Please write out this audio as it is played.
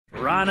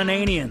Ron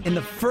Ananian. In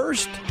the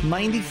first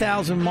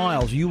 90,000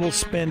 miles, you will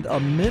spend a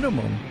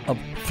minimum of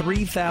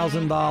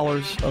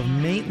 $3,000 of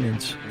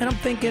maintenance. And I'm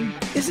thinking,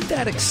 isn't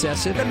that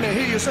excessive? Let me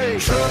hear you say,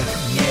 truck,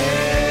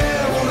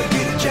 yeah, I want to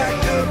get it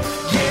jacked up,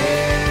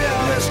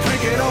 yeah, let's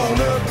drink it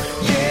on up,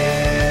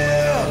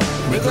 yeah,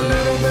 with a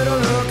little bit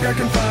of luck, I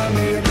can find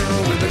me a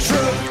girl with a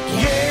truck,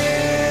 yeah.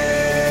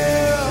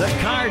 The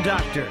Car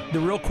Doctor. The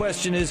real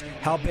question is,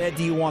 how bad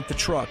do you want the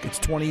truck? It's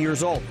 20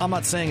 years old. I'm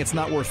not saying it's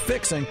not worth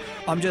fixing.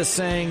 I'm just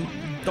saying,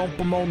 don't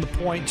bemoan the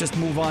point. Just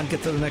move on,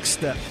 get to the next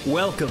step.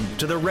 Welcome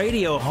to the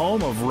radio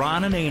home of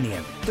Ron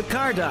Ananian, the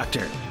Car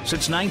Doctor.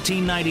 Since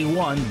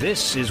 1991,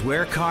 this is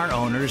where car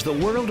owners the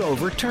world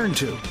over turn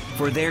to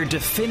for their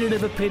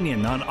definitive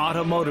opinion on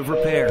automotive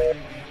repair.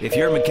 If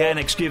your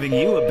mechanic's giving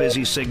you a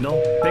busy signal,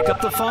 pick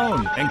up the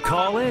phone and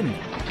call in.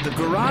 The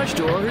garage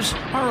doors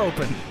are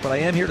open. But I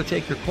am here to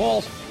take your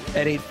calls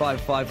at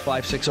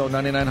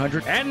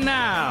 855-560-9900. And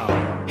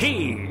now,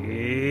 here's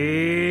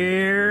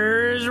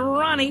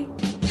Ronnie.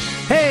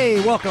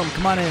 Hey, welcome.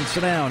 Come on in.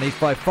 Sit down.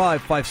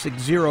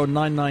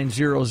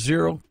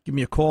 855-560-9900. Give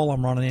me a call.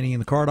 I'm Ron Ananian,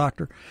 the Car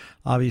Doctor.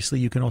 Obviously,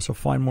 you can also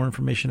find more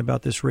information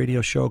about this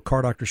radio show,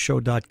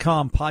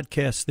 cardoctorshow.com.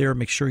 Podcasts there.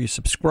 Make sure you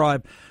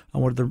subscribe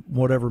on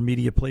whatever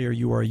media player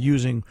you are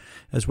using,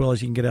 as well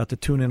as you can get out to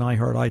TuneIn,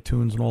 iHeart,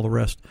 iTunes, and all the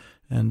rest.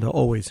 And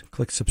always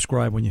click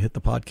subscribe when you hit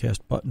the podcast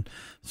button.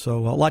 So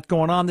a lot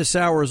going on this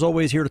hour. As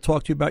always, here to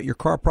talk to you about your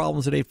car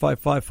problems at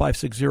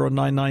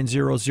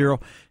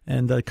 855-560-9900.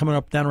 And coming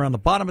up down around the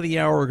bottom of the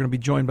hour, we're going to be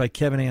joined by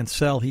Kevin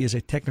Ansell. He is a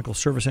technical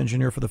service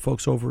engineer for the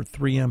folks over at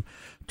 3M,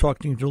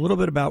 talking to you a little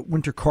bit about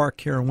winter car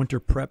care and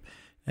winter prep.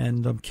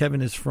 And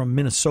Kevin is from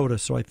Minnesota,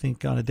 so I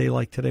think on a day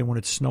like today when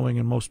it's snowing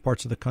in most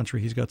parts of the country,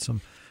 he's got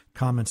some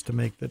comments to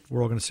make that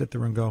we're all going to sit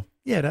there and go,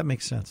 yeah, that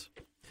makes sense.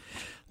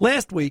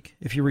 Last week,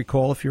 if you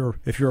recall, if you're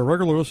a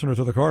regular listener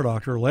to the Car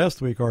Doctor,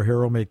 last week our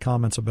hero made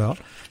comments about,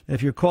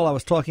 if you recall, I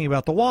was talking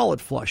about the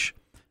wallet flush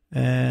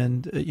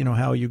and, you know,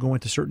 how you go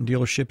into certain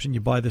dealerships and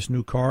you buy this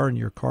new car and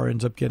your car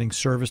ends up getting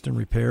serviced and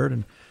repaired.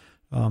 And,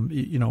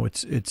 you know,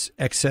 it's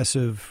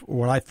excessive, or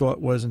what I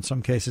thought was in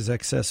some cases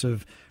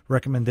excessive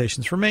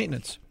recommendations for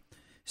maintenance.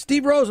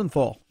 Steve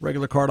Rosenthal,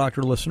 regular Car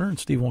Doctor listener, and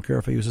Steve won't care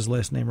if I use his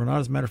last name or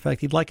not. As a matter of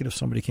fact, he'd like it if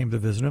somebody came to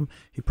visit him.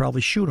 He'd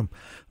probably shoot him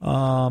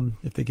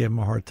if they gave him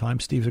a hard time.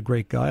 Steve's a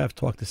great guy. I've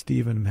talked to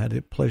Steve and had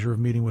the pleasure of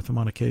meeting with him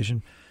on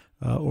occasion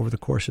over the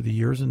course of the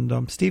years.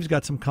 And Steve's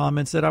got some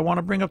comments that I want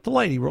to bring up to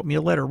light. He wrote me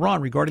a letter.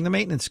 Ron, regarding the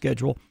maintenance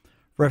schedule,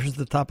 reference at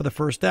the top of the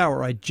first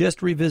hour, I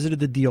just revisited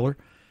the dealer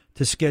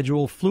to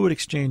schedule fluid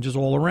exchanges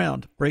all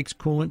around, brakes,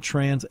 coolant,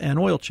 trans, and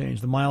oil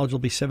change. The mileage will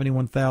be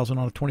 71,000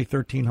 on a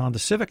 2013 Honda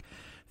Civic.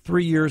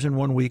 3 years and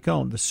 1 week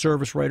owned. The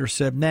service writer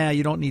said, nah,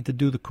 you don't need to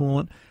do the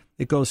coolant.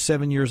 It goes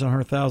 7 years and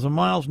 100,000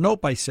 miles.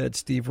 Nope, I said,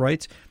 Steve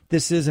writes.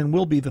 This is and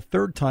will be the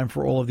third time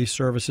for all of these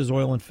services,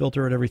 oil and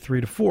filter at every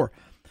 3 to 4.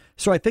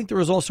 So I think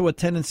there is also a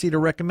tendency to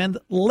recommend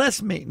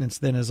less maintenance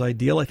than is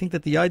ideal. I think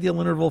that the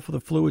ideal interval for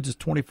the fluids is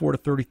 24 to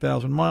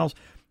 30,000 miles.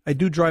 I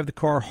do drive the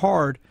car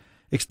hard,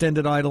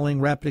 extended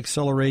idling, rapid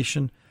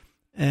acceleration,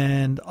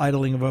 and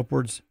idling of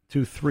upwards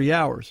to 3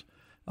 hours.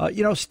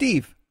 You know,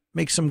 Steve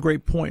makes some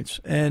great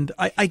points. And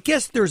I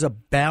guess there's a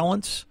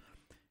balance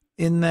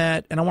in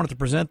that, and I wanted to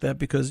present that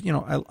because, you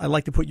know, I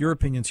like to put your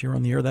opinions here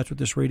on the air. That's what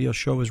this radio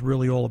show is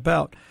really all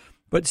about.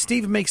 But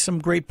Steve makes some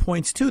great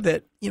points, too,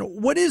 that, you know,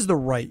 what is the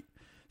right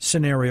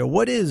scenario?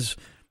 What is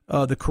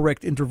the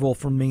correct interval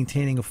for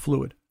maintaining a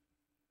fluid?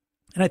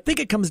 And I think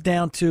it comes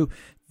down to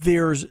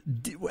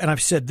and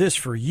I've said this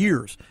for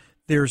years,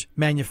 there's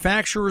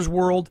manufacturer's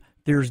world,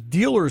 there's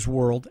dealer's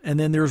world, and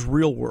then there's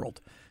real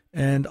world.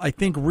 And I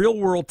think real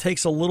world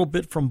takes a little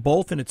bit from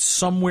both, and it's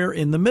somewhere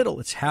in the middle.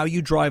 It's how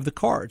you drive the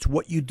car. It's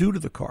what you do to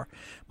the car.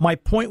 My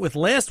point with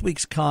last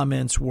week's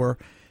comments were,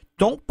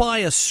 don't buy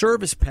a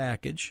service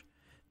package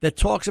that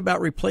talks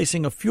about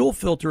replacing a fuel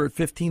filter at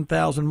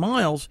 15,000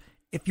 miles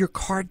if your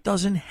car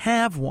doesn't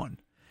have one.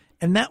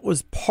 And that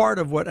was part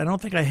of what, I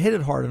don't think I hit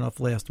it hard enough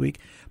last week,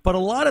 but a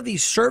lot of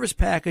these service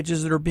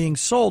packages that are being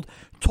sold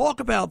talk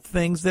about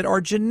things that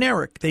are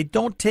generic. They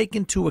don't take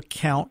into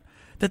account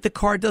that the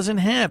car doesn't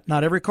have.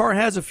 Not every car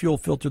has a fuel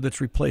filter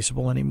that's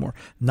replaceable anymore.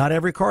 Not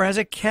every car has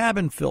a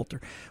cabin filter.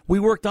 We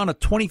worked on a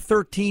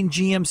 2013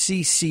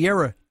 GMC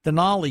Sierra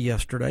Denali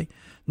yesterday.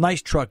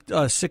 Nice truck,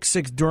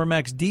 6.6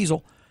 Duramax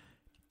diesel.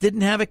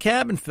 Didn't have a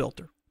cabin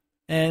filter.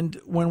 And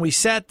when we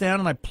sat down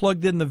and I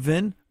plugged in the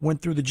VIN,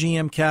 went through the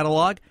GM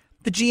catalog,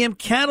 the GM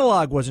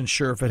catalog wasn't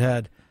sure if it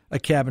had a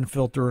cabin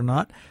filter or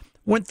not.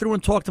 Went through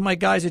and talked to my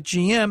guys at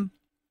GM.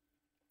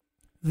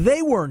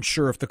 They weren't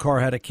sure if the car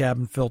had a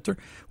cabin filter.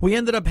 We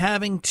ended up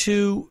having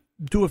to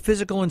do a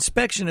physical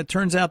inspection. It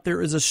turns out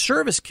there is a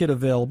service kit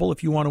available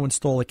if you want to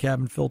install a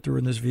cabin filter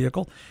in this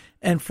vehicle.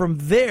 And from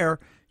there,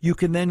 you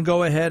can then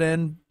go ahead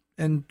and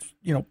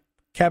you know,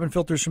 cabin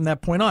filters from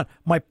that point on.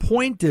 My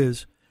point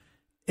is,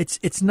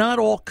 it's not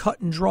all cut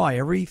and dry.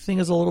 Everything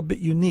is a little bit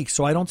unique.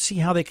 So I don't see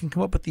how they can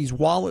come up with these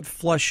wallet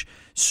flush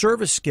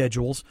service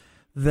schedules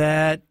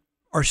that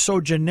are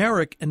so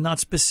generic and not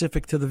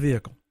specific to the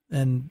vehicle.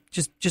 And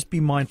just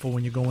be mindful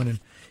when you go in and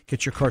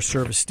get your car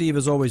serviced. Steve,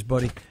 as always,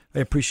 buddy, I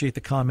appreciate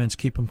the comments.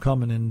 Keep them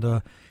coming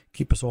and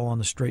keep us all on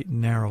the straight and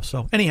narrow.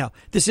 So anyhow,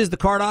 this is the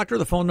Car Doctor.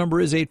 The phone number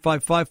is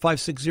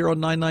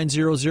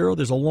 855-560-9900.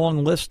 There's a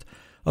long list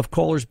of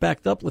callers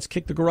backed up. Let's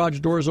kick the garage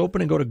doors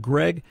open and go to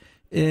Greg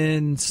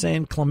in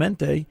San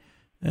Clemente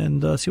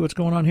and see what's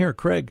going on here.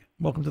 Craig,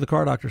 welcome to the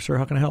Car Doctor, sir.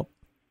 How can I help?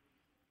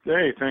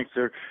 Hey, thanks,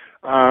 sir.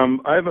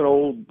 I have an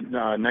old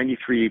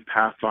 93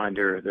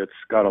 Pathfinder that's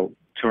got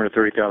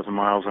 230,000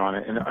 miles on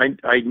it, and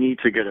I need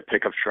to get a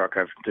pickup truck.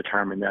 I've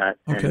determined that.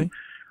 Okay. And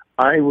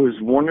I was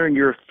wondering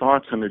your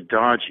thoughts on the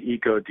Dodge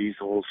Eco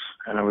Diesels,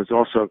 and I was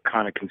also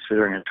kind of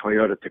considering a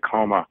Toyota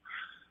Tacoma.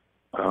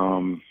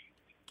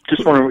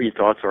 Just wondering what your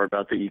thoughts are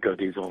about the Eco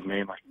Diesel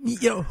mainly.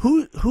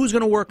 Who's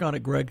going to work on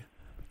it, Greg?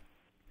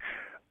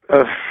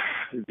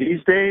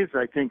 These days,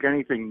 I think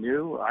anything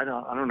new. I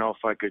don't know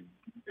if I could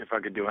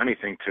do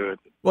anything to it.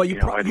 Well,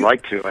 I'd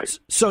like to.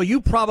 So you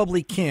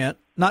probably can't.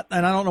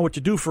 And I don't know what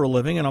you do for a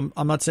living, and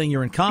I'm not saying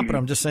you're incompetent.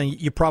 I'm just saying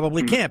you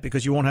probably can't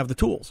because you won't have the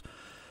tools.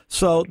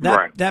 So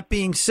that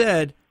being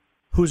said,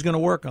 who's going to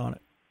work on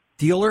it?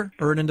 Dealer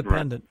or an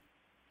independent?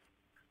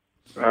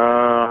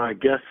 I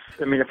guess.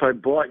 I mean, if I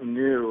bought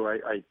new,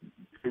 I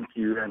think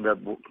you end up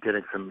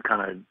getting some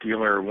kind of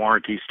dealer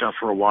warranty stuff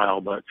for a while,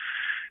 but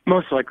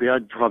most likely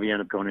I'd probably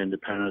end up going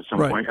independent at some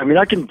point. I mean,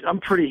 I'm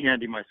pretty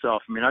handy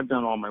myself. I mean, I've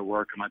done all my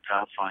work on my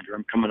Pathfinder.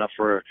 I'm coming up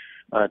for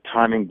a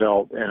timing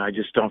belt, and I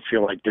just don't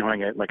feel like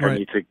doing it. Like I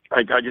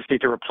just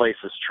need to replace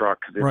this truck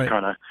because it's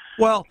kind of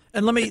not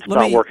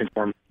working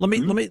for me.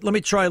 Let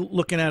me try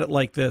looking at it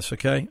like this,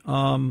 okay?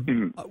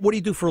 What do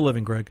you do for a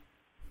living, Greg?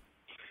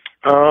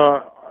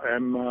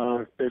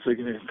 I'm basically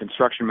in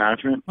construction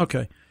management.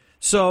 Okay,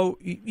 so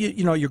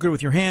you're good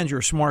with your hands.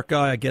 You're a smart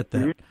guy. I get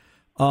that.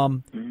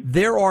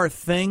 There are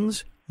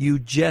things you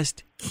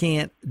just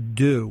can't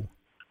do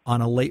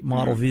on a late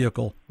model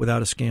vehicle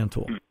without a scan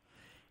tool.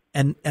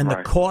 And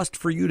the cost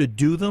for you to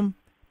do them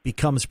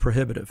becomes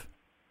prohibitive.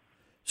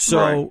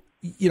 So,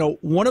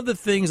 one of the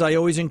things I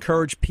always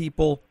encourage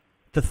people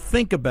to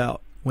think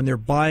about when they're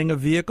buying a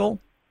vehicle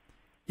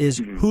is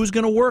who's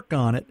going to work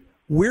on it?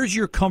 Where's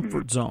your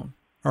comfort zone?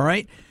 All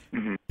right?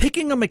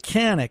 Picking a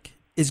mechanic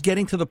is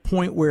getting to the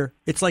point where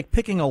it's like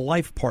picking a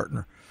life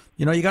partner.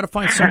 You got to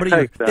find somebody.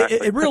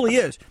 Exactly. It really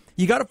is.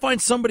 You got to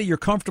find somebody you're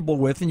comfortable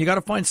with, and you got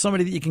to find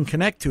somebody that you can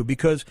connect to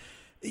because,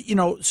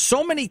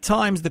 so many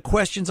times the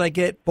questions I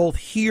get both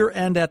here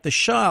and at the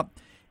shop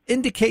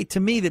indicate to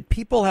me that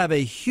people have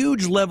a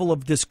huge level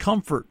of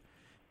discomfort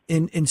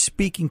in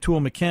speaking to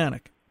a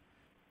mechanic.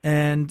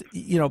 And,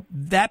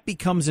 that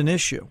becomes an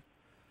issue.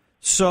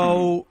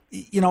 So,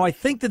 I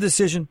think the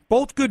decision,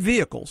 both good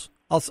vehicles,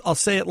 I'll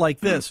say it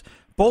like this,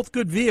 both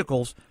good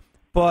vehicles,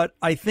 but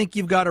I think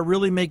you've got to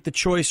really make the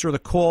choice or the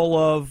call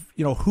of,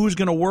 who's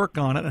going to work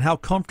on it and how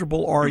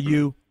comfortable are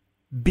you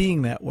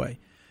being that way.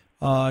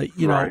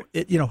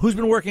 Who's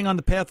been working on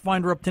the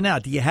Pathfinder up to now?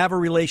 Do you have a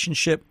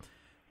relationship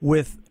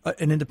with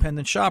an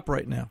independent shop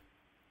right now?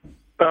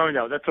 Oh,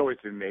 no, that's always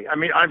been me. I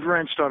mean, I've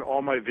wrenched on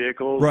all my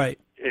vehicles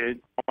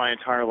my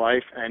entire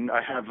life, and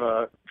I have,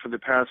 for the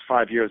past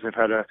 5 years, I've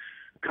had a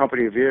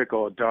company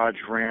vehicle, a Dodge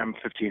Ram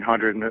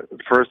 1500, and the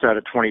first out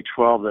of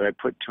 2012 that I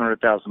put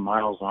 200,000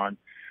 miles on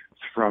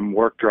from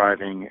work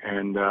driving,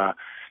 and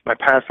my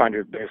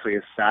Pathfinder basically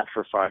has sat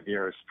for 5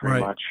 years pretty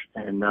much.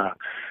 And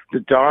the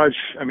Dodge,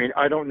 I mean,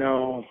 I don't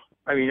know.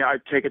 I mean, I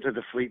take it to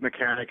the fleet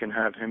mechanic and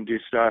have him do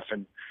stuff,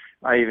 and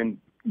I even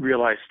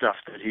realize stuff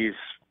that he's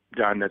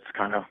done that's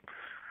kind of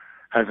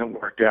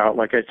hasn't worked out.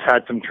 Like it's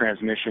had some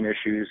transmission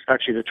issues.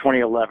 Actually, the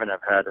 2011 I've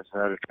had has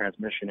had a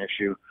transmission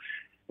issue.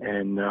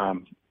 And,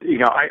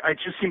 it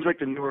just seems like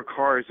the newer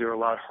cars, they're a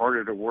lot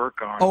harder to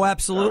work on. Oh,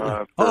 absolutely.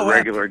 For a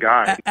regular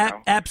guy.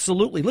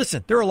 Absolutely.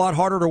 Listen, they're a lot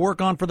harder to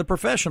work on for the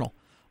professional.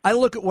 I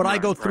look at what I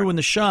go through in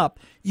the shop.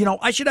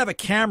 I should have a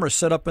camera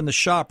set up in the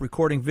shop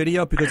recording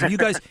video because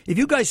if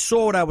you guys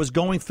saw what I was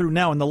going through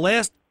now in the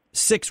last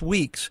 6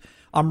 weeks,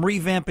 I'm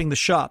revamping the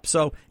shop.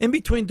 So in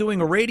between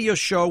doing a radio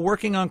show,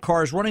 working on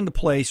cars, running the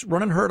place,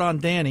 running Hurt on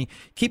Danny,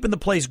 keeping the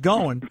place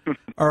going,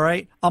 all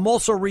right, I'm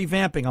also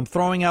revamping. I'm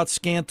throwing out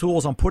scan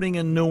tools. I'm putting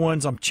in new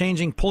ones. I'm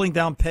pulling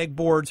down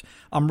pegboards.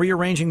 I'm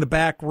rearranging the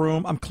back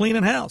room. I'm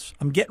cleaning house.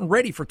 I'm getting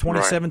ready for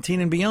 2017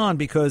 and beyond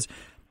because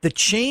the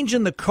change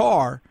in the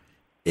car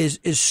is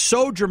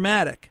so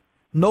dramatic.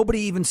 Nobody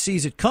even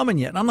sees it coming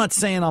yet. And I'm not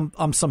saying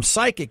I'm some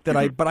psychic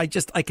that but I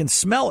can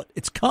smell it.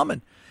 It's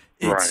coming.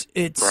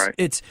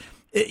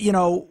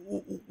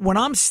 When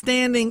I'm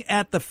standing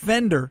at the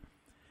fender,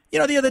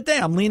 the other day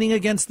I'm leaning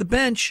against the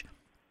bench,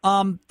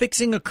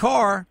 fixing a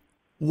car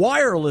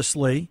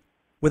wirelessly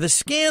with a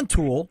scan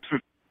tool,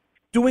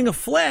 doing a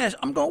flash.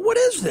 I'm going, what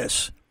is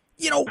this?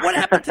 What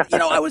happened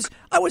to,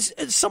 I was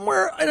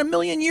somewhere in a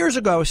million years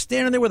ago, I was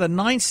standing there with a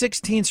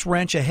 9/16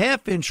 wrench, a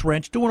 1/2-inch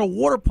wrench, doing a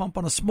water pump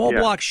on a small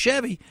block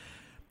Chevy,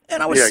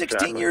 and I was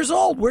 16 years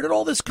old. Where did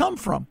all this come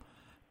from?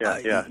 No,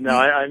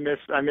 I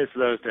miss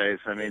those days.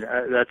 I mean,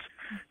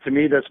 to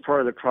me, that's part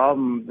of the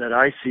problem that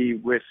I see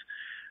with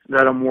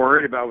that I'm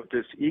worried about with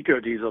this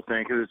EcoDiesel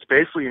thing, because it's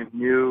basically a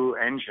new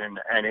engine,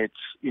 and it's,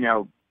 you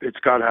know, it's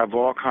got to have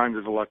all kinds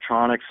of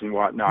electronics and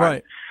whatnot,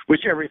 right,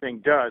 which everything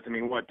does. I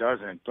mean, what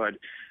doesn't? But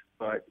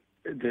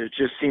there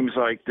just seems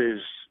like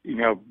there's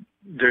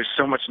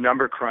so much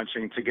number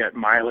crunching to get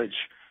mileage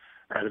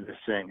out of this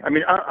thing. I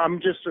mean,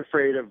 I'm just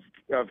afraid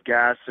of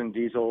gas and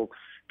diesel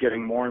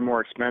getting more and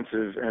more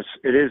expensive, and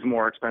it is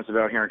more expensive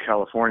out here in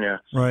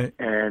California. Right.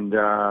 And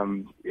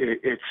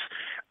it's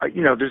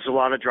there's a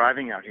lot of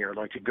driving out here.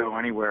 Like, to go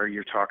anywhere,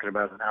 you're talking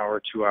about an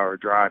hour, 2-hour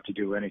drive to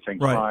do anything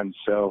fun.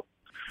 So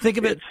think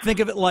of it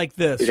like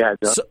this.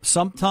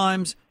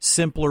 Sometimes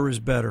simpler is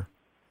better.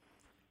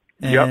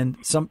 And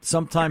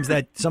sometimes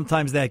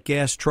that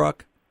gas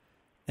truck,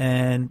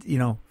 and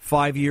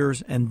 5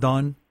 years and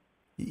done.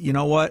 You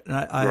know what?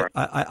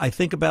 I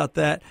think about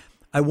that.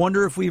 I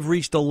wonder if we've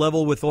reached a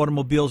level with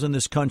automobiles in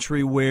this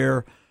country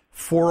where,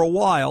 for a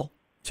while,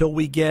 till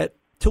we get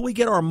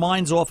our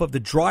minds off of the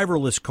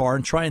driverless car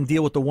and try and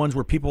deal with the ones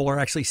where people are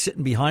actually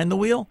sitting behind the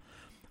wheel,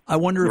 I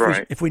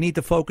wonder if we need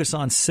to focus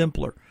on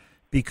simpler,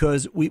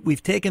 because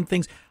we've taken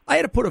things. I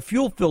had to put a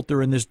fuel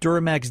filter in this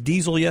Duramax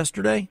diesel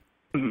yesterday.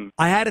 Mm-hmm.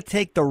 I had to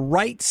take the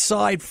right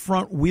side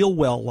front wheel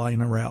well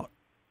liner out.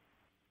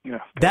 Yeah,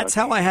 that's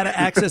how I had to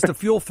access the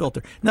fuel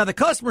filter. Now, the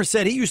customer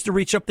said he used to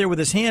reach up there with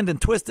his hand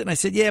and twist it, and I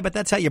said, yeah, but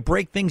that's how you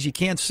break things. You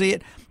can't see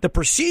it. The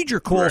procedure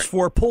calls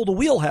for pull the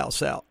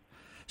wheelhouse out.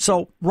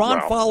 So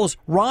Ron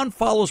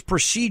follows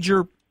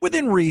procedure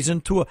within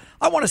reason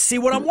I want to see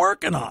what I'm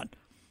working on.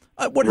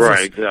 What is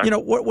this? Exactly.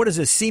 What is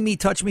this? See me,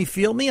 touch me,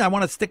 feel me? I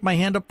want to stick my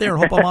hand up there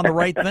and hope I'm on the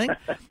right thing.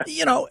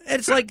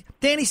 It's like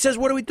Danny says,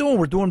 what are we doing?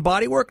 We're doing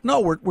body work? No,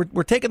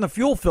 we're taking the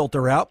fuel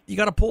filter out. You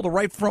got to pull the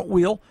right front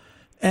wheel.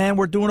 And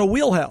we're doing a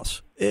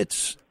wheelhouse.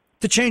 It's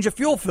to change a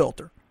fuel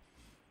filter.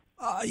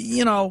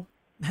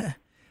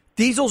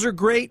 Diesels are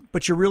great,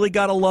 but you really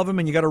got to love them,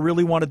 and you got to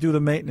really want to do the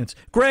maintenance.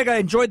 Greg, I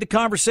enjoyed the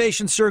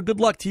conversation, sir. Good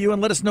luck to you,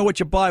 and let us know what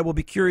you buy. We'll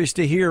be curious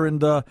to hear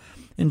and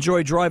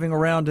enjoy driving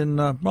around in,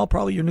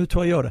 probably your new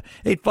Toyota.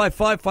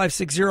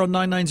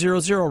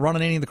 855-560-9900. Ron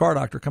Ananian, the Car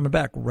Doctor, coming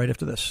back right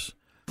after this.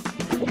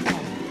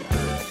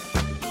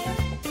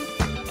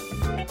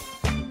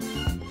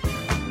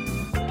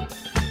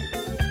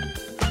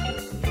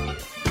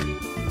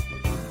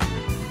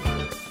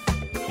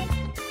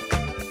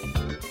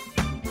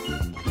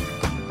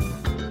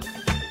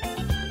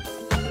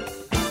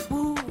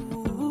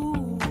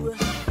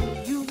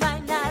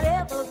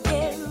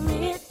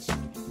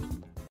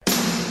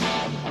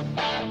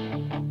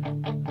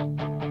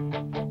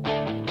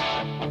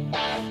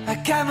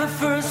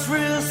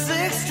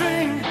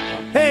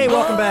 Hey,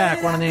 welcome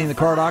back. Ron Ananian, the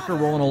Car Doctor,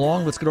 rolling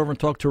along. Let's get over and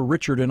talk to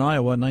Richard in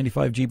Iowa,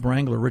 95 Jeep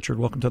Wrangler. Richard,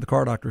 welcome to the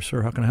Car Doctor,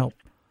 sir. How can I help?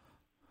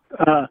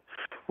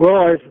 Well,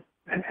 I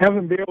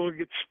haven't been able to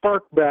get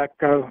spark back.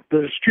 The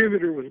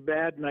distributor was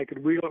bad, and I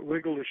could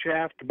wiggle the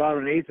shaft about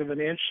 1/8 of an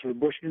inch, so the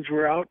bushings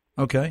were out.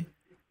 Okay.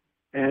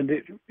 And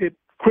it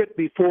quit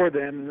before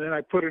then, and then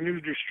I put a new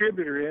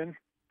distributor in,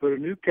 put a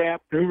new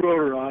cap, new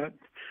rotor on it,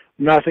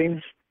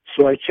 nothing.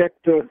 So I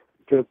checked the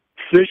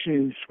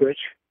positioning switch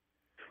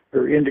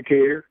or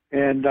indicator,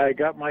 and I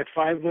got my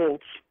 5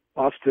 volts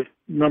off the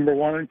number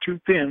 1 and 2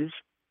 pins.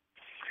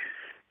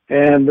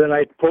 And then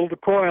I pulled the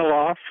coil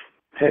off,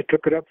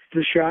 took it up to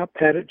the shop,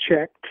 had it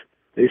checked.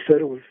 They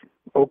said it was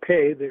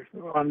okay. They're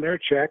on their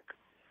check.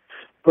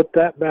 Put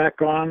that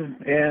back on,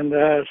 and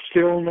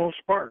still no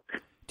spark.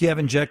 Do you have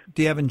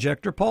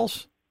injector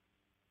pulse?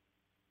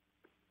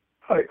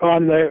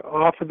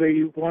 Off of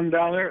the one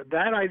down there,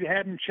 that I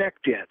hadn't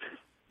checked yet.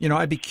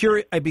 I'd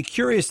be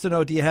curious to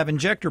know, do you have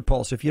injector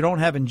pulse? If you don't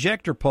have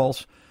injector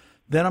pulse,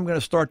 then I'm going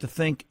to start to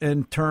think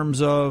in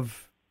terms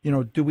of,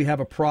 do we have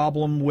a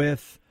problem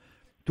with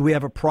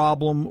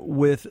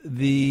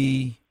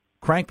the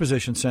crank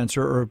position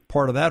sensor or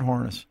part of that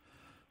harness?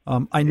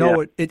 I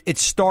know it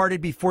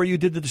started before you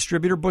did the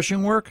distributor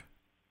bushing work?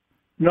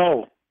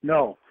 No,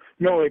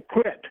 it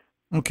quit.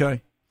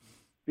 Okay.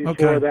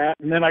 Before that,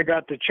 and then I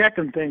got to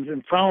checking things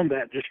and found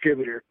that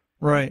distributor.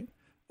 Right.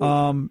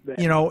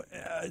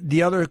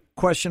 The other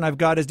question I've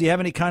got is, do you have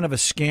any kind of a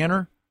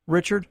scanner,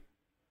 Richard?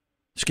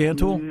 Scan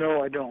tool?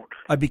 No, I don't.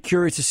 I'd be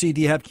curious to see,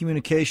 do you have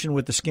communication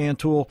with the scan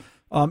tool?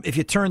 When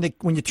you turn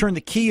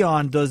the key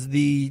on,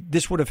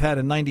 this would have had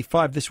a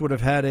 95, this would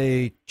have had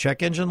a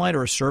check engine light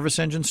or a service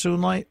engine soon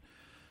light?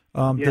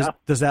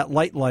 Does that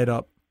light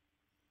up?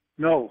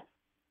 No.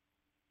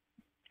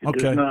 It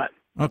does not.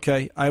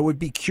 Okay. I would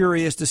be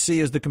curious to see,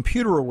 is the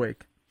computer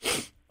awake?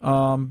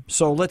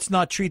 So let's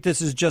not treat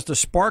this as just a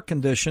spark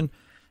condition.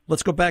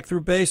 Let's go back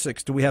through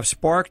basics. Do we have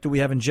spark? Do we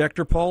have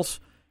injector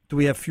pulse? Do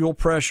we have fuel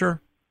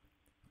pressure?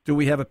 Do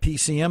we have a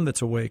PCM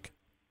that's awake?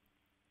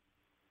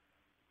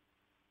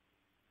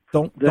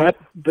 Don't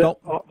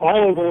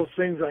all of those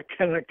things I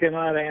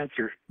cannot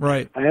answer.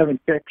 Right. I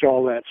haven't checked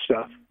all that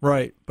stuff.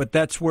 Right. But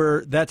that's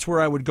where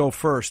I would go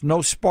first.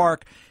 No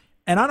spark,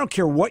 and I don't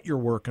care what you're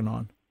working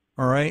on.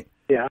 All right.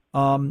 Yeah.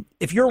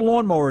 If your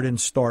lawnmower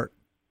didn't start,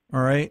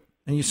 all right,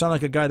 and you sound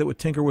like a guy that would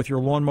tinker with your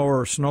lawnmower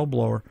or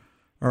snowblower,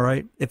 all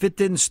right, if it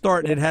didn't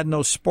start and it had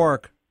no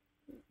spark,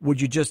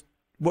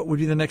 what would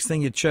be the next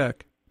thing you'd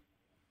check?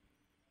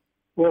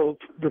 Well,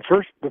 the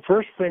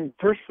first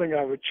thing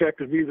I would check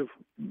would be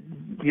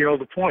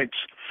the points,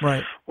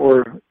 right?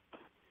 Or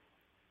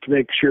to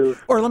make sure.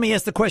 Or let me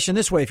ask the question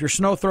this way: if your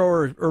snow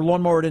thrower or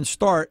lawnmower didn't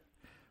start,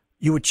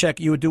 you would check.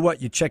 You would do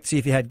what? You'd check to see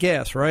if you had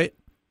gas, right?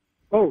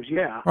 Oh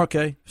yeah.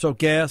 Okay, so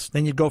gas.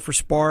 Then you'd go for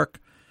spark.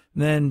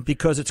 Then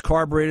because it's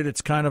carbureted,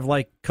 it's kind of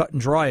like cut and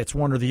dry. It's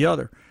one or the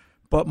other.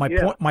 But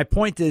my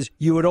point is,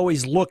 you would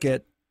always look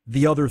at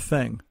the other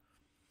thing.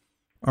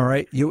 All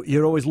right,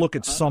 you'd always look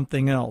at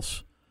something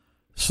else.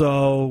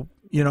 So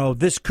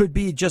this could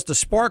be just a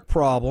spark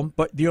problem,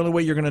 but the only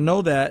way you're going to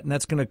know that, and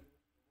that's going to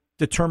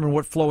determine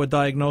what flow of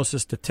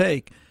diagnosis to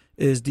take,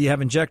 is do you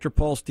have injector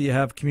pulse? Do you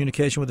have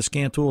communication with the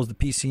scan tool? Is the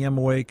PCM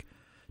awake?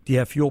 Do you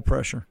have fuel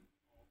pressure?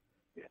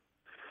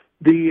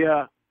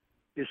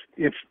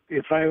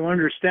 If I'm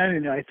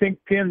understanding, I think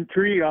pin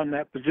 3 on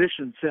that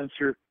position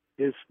sensor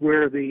is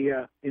where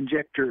the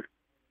injector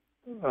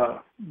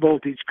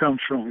voltage comes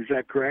from. Is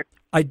that correct?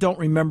 I don't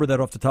remember that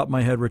off the top of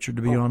my head, Richard.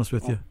 To be honest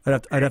with you,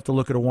 I'd have to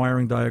look at a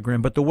wiring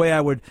diagram. But the way I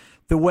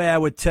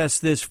would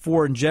test this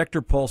for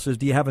injector pulses,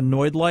 do you have a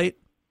Noid light?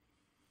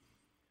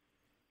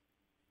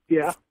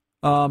 Yeah.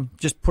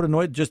 Just put a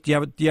Noid.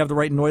 Do you have the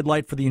right Noid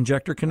light for the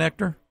injector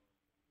connector?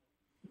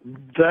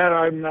 That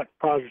I'm not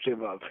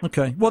positive of.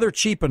 Okay. Well, they're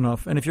cheap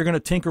enough, and if you're going to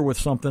tinker with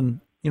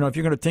something,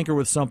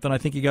 I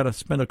think you got to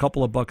spend a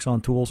couple of bucks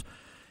on tools.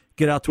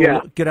 You got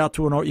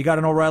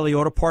an O'Reilly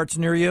Auto Parts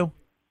near you?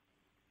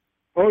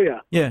 Oh yeah.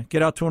 Yeah,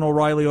 get out to an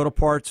O'Reilly Auto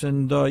Parts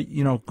and go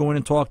in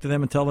and talk to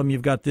them and tell them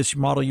you've got this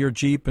model year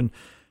Jeep and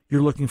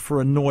you're looking for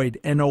a Noid,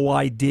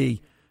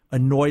 N-O-I-D, a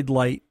Noid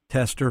light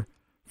tester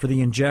for the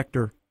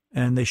injector,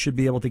 and they should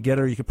be able to get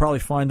it. Or you could probably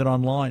find it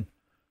online.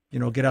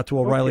 Get out to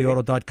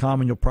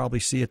O'ReillyAuto.com and you'll probably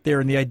see it there.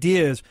 And the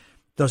idea is,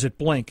 does it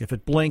blink? If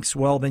it blinks,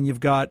 well, then you've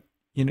got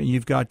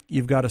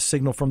a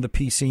signal from the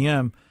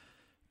PCM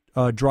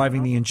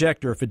driving the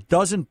injector. If it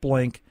doesn't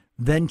blink,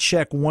 then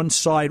check one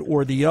side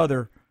or the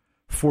other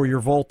for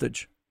your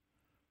voltage.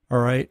 All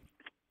right?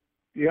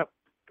 Yep.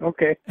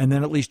 Okay. And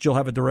then at least you'll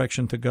have a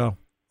direction to go.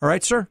 All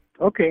right, sir?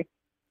 Okay.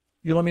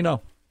 You let me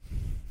know.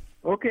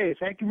 Okay,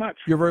 thank you much.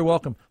 You're very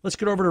welcome. Let's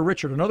get over to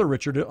Richard, another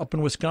Richard up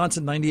in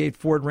Wisconsin, 98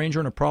 Ford Ranger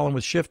and a problem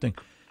with shifting.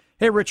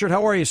 Hey, Richard,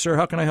 how are you, sir?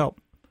 How can I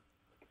help?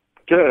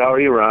 Good. How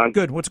are you, Ron?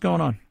 Good. What's going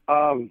on?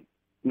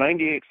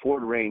 98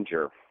 Ford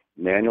Ranger,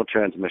 manual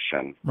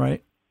transmission.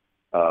 Right.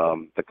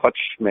 The clutch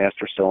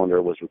master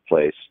cylinder was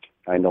replaced.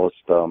 I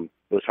noticed it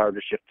was hard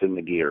to shift in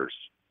the gears,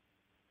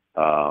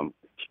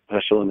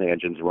 especially when the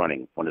engine's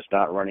running. When it's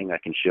not running, I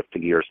can shift the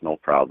gears no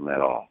problem at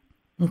all.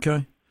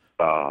 Okay.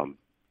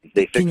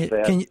 They fixed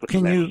that.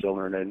 Can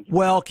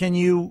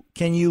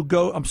you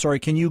go? I'm sorry.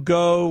 Can you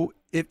go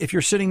if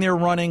you're sitting there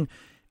running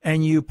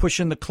and you push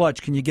in the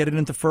clutch? Can you get it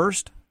into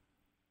first?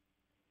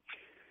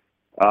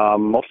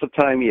 Most of the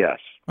time, yes.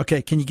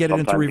 Okay. Can you get it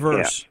into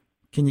reverse?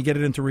 Can you get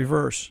it into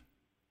reverse?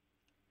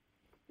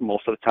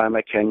 Most of the time,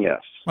 I can.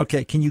 Yes.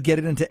 Okay. Can you get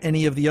it into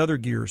any of the other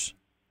gears?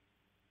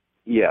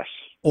 Yes.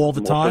 All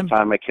the time. Most of the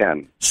time, I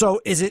can.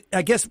 So is it?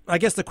 I guess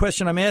the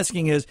question I'm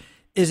asking is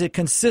it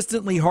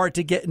consistently hard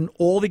to get in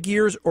all the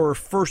gears, or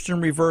first and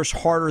reverse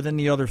harder than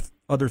the other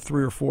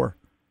 3 or 4?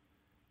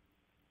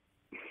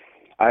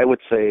 I would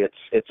say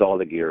it's all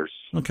the gears.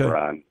 Okay.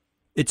 Ron.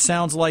 It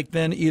sounds like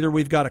then either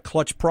we've got a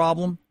clutch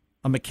problem,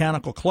 a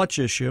mechanical clutch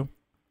issue,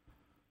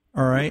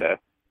 all right, okay.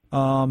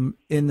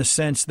 In the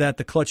sense that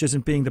the clutch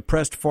isn't being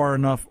depressed far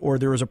enough, or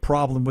there is a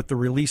problem with the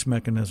release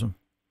mechanism.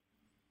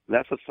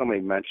 That's what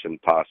somebody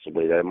mentioned,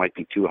 possibly, that it might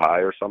be too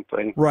high or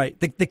something. Right.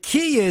 The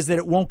key is that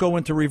it won't go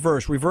into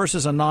reverse. Reverse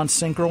is a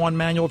non-synchro on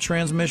manual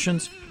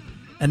transmissions,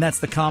 and that's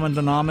the common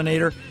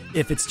denominator.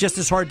 If it's just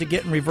as hard to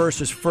get in reverse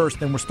as first,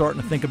 then we're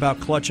starting to think about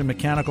clutch and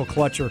mechanical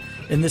clutch, or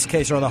in this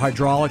case, are the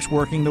hydraulics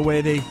working the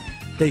way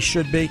they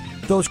should be?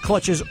 Those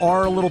clutches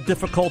are a little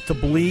difficult to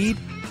bleed,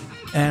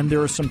 and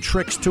there are some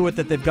tricks to it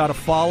that they've got to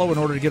follow in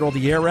order to get all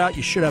the air out.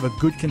 You should have a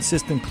good,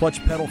 consistent clutch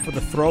pedal for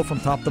the throw from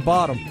top to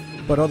bottom.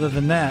 But other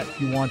than that,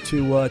 you want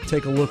to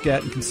take a look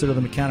at and consider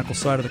the mechanical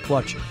side of the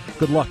clutch.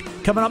 Good luck.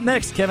 Coming up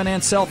next, Kevin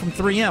Ansell from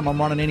 3M. I'm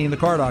Ron Ananian, the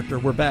Car Doctor.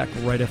 We're back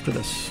right after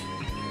this.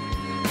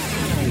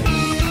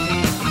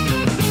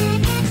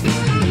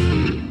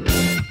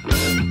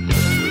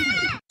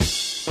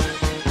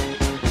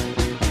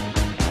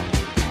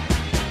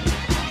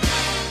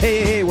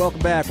 Hey,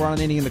 welcome back. Ron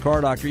Ananian, the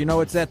Car Doctor. You know,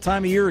 it's that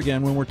time of year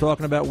again when we're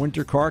talking about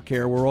winter car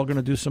care. We're all going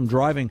to do some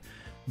driving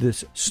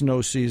this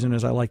snow season,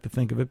 as I like to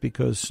think of it,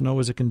 because snow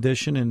is a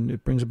condition and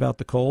it brings about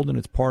the cold and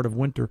it's part of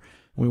winter.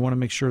 We want to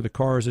make sure the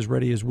car is as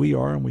ready as we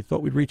are, and we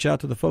thought we'd reach out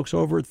to the folks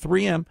over at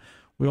 3M.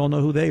 We all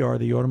know who they are,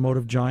 the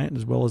automotive giant,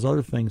 as well as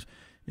other things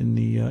in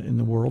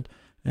the world.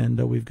 And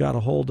we've got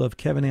a hold of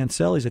Kevin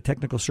Ansell. He's a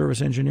technical service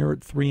engineer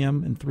at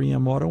 3M and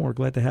 3M Auto. We're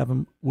glad to have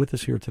him with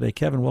us here today.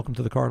 Kevin, welcome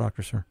to the Car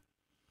Doctor, sir.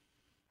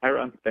 Hi,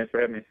 Ron. Thanks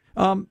for having me.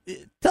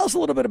 Tell us a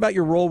little bit about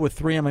your role with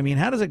 3M. I mean,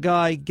 how does a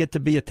guy get to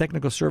be a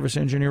technical service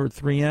engineer at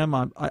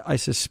 3M? I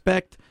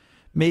suspect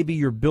maybe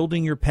you're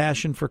building your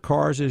passion for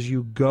cars as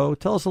you go.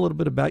 Tell us a little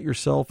bit about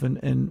yourself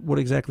and what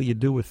exactly you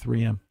do with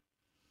 3M.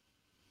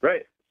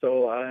 Right.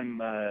 So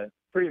I'm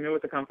pretty new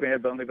with the company.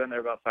 I've only been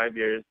there about 5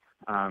 years.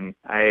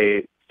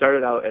 I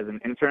started out as an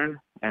intern,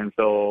 and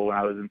so when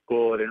I was in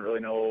school, I didn't really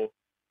know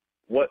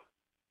what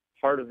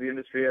part of the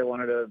industry I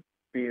wanted to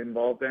be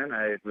involved in.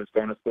 I was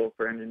going to school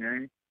for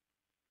engineering,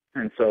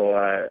 and so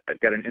I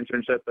got an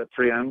internship at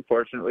 3M,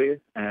 fortunately,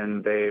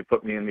 and they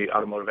put me in the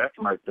automotive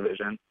aftermarket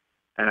division.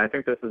 And I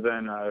think this has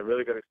been a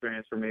really good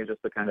experience for me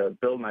just to kind of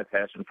build my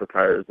passion for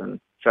cars and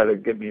try to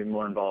get me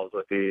more involved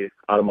with the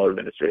automotive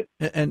industry.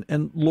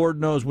 And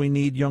Lord knows we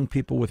need young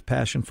people with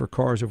passion for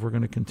cars if we're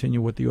going to continue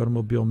what the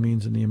automobile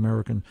means in the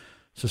American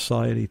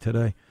society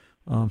today.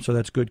 So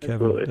that's good,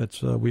 Kevin. Absolutely.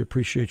 That's we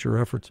appreciate your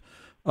efforts.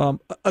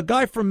 A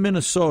guy from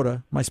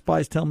Minnesota. My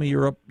spies tell me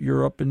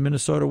you're up in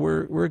Minnesota.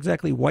 Where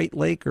exactly? White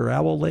Lake or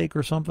Owl Lake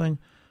or something?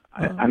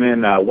 I'm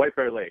in White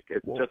Bear Lake.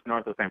 It's just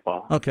north of St.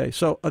 Paul. Okay,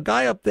 so a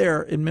guy up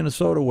there in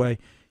Minnesota way,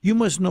 you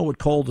must know what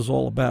cold is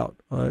all about.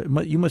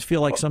 You must feel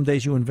like some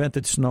days you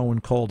invented snow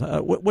and cold.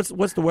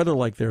 What's the weather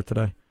like there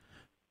today?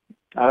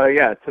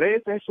 Yeah, today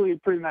it's actually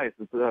pretty nice.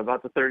 It's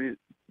about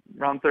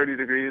around 30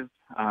 degrees.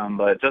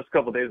 But just a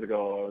couple of days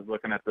ago, I was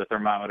looking at the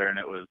thermometer and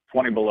it was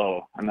 20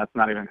 below, and that's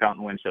not even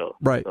counting wind chill.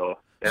 Right. So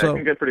it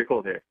can get pretty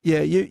cold here. Yeah,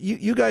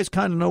 you guys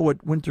kind of know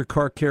what winter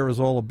car care is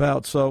all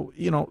about. So,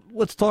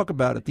 let's talk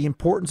about it. The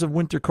importance of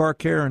winter car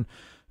care, and,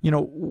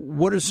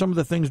 what are some of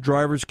the things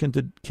drivers can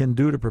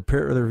do to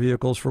prepare their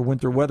vehicles for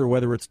winter weather,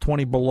 whether it's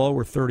 20 below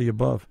or 30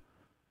 above?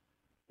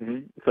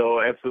 Mm-hmm.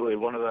 So absolutely.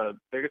 One of the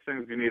biggest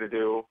things you need to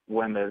do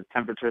when the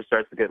temperature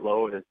starts to get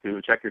low is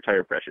to check your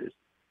tire pressures.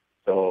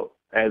 So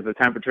as the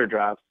temperature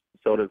drops,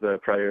 so does the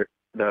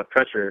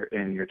pressure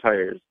in your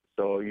tires.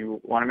 So you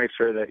want to make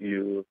sure that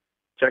you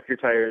check your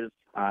tires,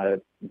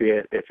 be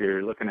it if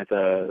you're looking at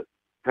the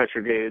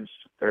pressure gauge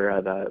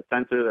or the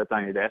sensor that's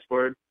on your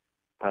dashboard.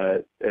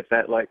 If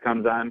that light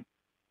comes on,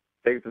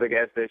 take it to the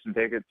gas station,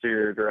 take it to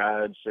your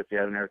garage if you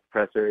have an air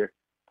compressor.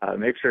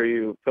 Make sure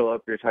you fill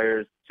up your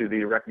tires to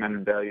the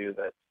recommended value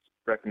that's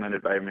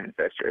recommended by your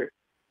manufacturer.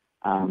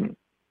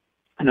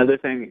 Another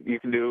thing you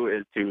can do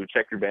is to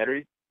check your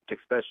battery,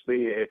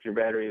 especially if your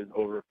battery is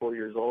over 4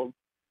 years old.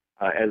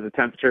 As the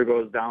temperature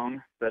goes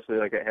down, especially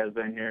like it has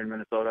been here in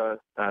Minnesota,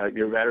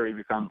 your battery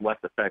becomes less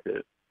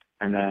effective.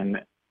 And then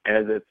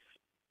as it's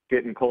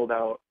getting cold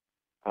out,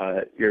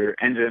 your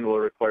engine will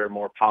require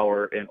more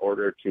power in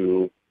order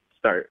to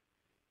start.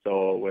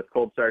 So with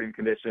cold starting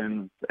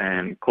conditions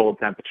and cold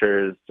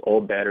temperatures,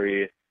 old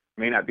battery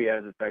may not be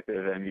as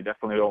effective, and you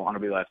definitely don't want to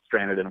be left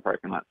stranded in a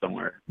parking lot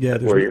somewhere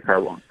where your car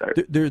won't start.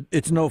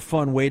 It's no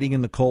fun waiting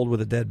in the cold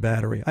with a dead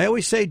battery. I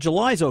always say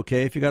July's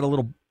okay. If you got a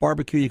little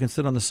barbecue, you can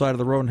sit on the side of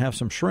the road and have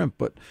some shrimp.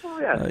 But,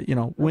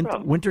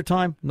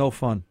 wintertime, no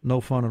fun.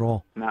 No fun at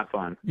all. Not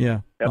fun.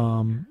 Yeah. Yep.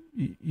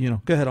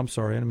 Go ahead. I'm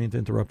sorry. I didn't mean to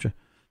interrupt you.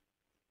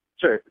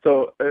 Sure.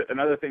 So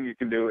another thing you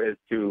can do is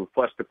to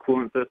flush the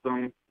coolant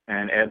system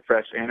and add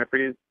fresh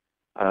antifreeze.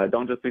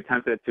 Don't just be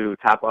tempted to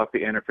top off the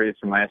antifreeze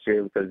from last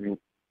year, because you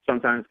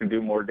sometimes can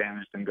do more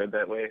damage than good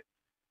that way.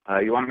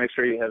 You want to make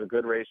sure you have a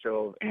good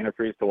ratio of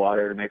antifreeze to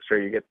water to make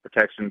sure you get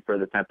protection for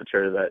the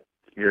temperature that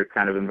your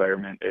kind of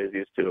environment is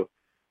used to.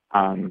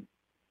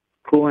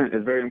 Coolant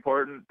is very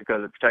important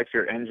because it protects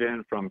your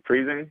engine from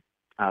freezing.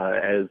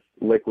 As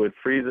liquid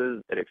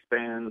freezes, it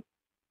expands,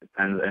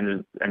 and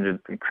engines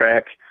can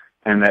crack,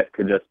 and that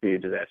could just be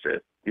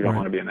disastrous. You don't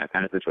want to be in that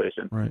kind of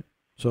situation. Right.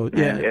 So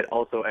yeah, and it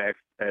also acts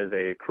as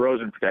a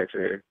corrosion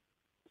protector,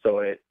 so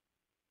it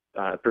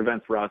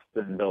prevents rust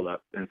and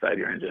buildup inside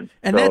your engine.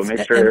 And so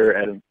make sure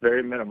at a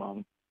very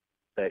minimum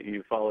that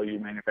you follow your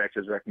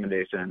manufacturer's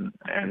recommendation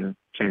and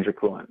change your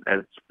coolant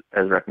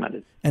as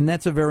recommended. And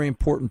that's a very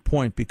important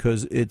point,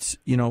 because it's,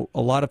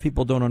 a lot of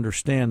people don't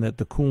understand that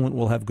the coolant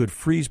will have good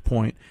freeze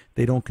point.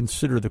 They don't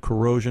consider the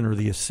corrosion or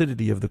the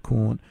acidity of the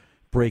coolant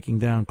breaking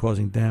down,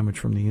 causing damage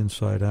from the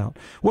inside out.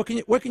 What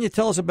can you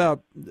tell us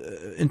about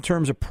in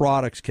terms of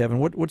products, Kevin?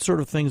 What sort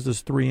of things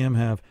does 3M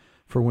have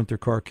for winter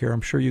car care? I'm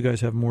sure you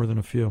guys have more than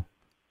a few.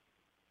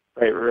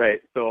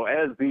 Right. So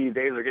as the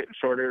days are getting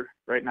shorter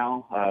right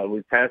now,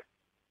 we've passed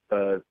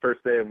the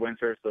first day of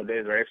winter, so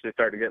days are actually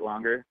starting to get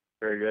longer.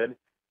 Very good.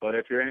 But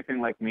if you're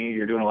anything like me,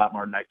 you're doing a lot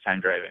more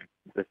nighttime driving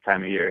this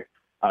time of year.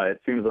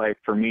 It seems like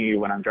for me,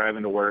 when I'm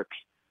driving to work,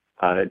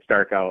 it's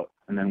dark out.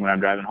 And then when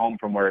I'm driving home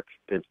from work,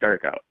 it's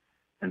dark out.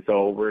 And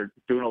so we're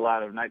doing a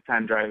lot of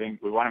nighttime driving.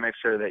 We want to make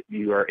sure that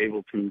you are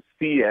able to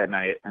see at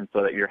night, and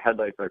so that your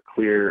headlights are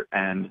clear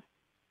and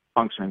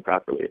functioning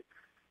properly.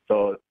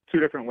 So 2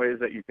 different ways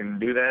that you can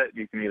do that.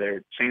 You can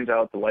either change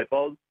out the light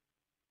bulbs,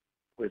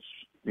 which,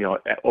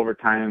 over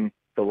time,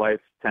 the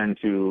lights tend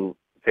to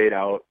fade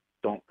out,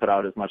 don't put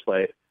out as much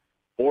light.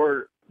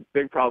 Or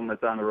big problem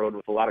that's on the road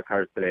with a lot of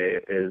cars today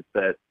is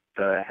that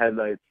the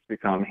headlights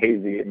become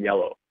hazy and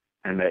yellow,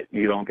 and that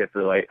you don't get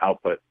the light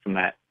output from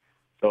that.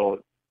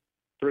 So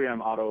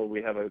 3M Auto,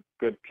 we have a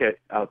good kit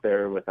out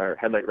there with our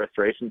headlight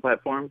restoration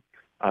platform.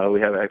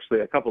 We have actually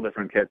a couple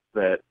different kits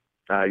that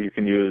you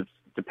can use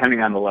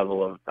depending on the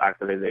level of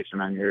oxidization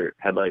on your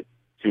headlights,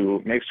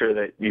 to make sure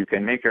that you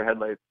can make your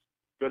headlights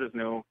good as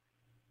new,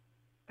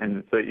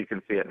 and so that you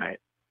can see at night.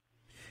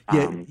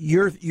 Yeah,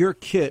 your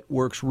kit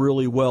works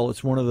really well.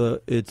 It's one of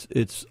the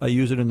it's I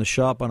use it in the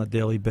shop on a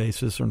daily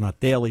basis, or not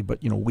daily,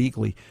 but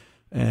weekly.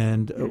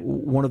 And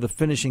one of the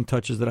finishing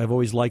touches that I've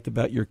always liked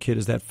about your kit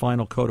is that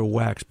final coat of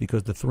wax,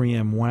 because the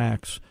 3M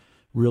wax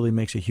really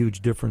makes a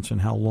huge difference in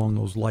how long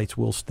those lights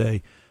will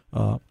stay,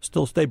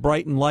 still stay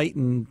bright and light,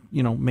 and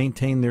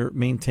maintain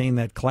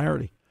that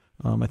clarity.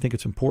 I think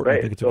it's important. Right.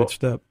 I think it's a good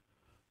step.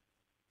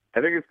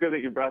 I think it's good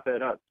that you brought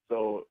that up.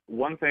 So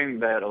one thing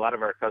that a lot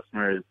of our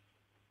customers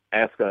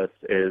ask us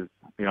is,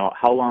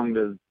 how long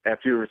does,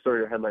 after you restore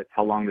your headlights,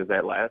 how long does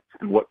that last,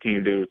 and what can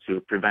you do to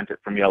prevent it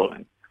from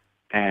yellowing?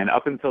 And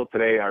up until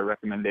today, our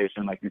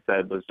recommendation, like you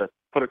said, was just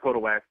put a coat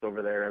of wax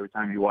over there every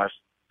time you wash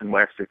and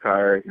wax your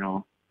car,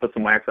 put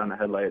some wax on the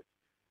headlights.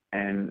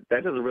 And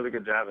that does a really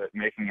good job at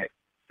making it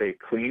stay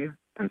clean,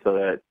 and so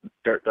that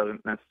dirt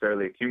doesn't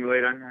necessarily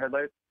accumulate on your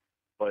headlights.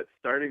 But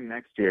starting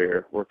next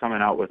year, we're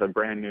coming out with a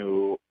brand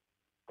new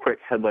quick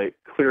headlight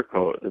clear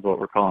coat is what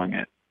we're calling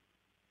it.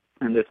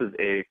 And this is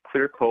a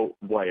clear coat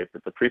wipe.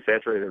 It's a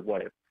pre-saturated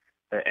wipe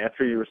that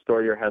after you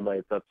restore your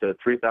headlights up to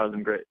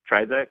 3,000 grit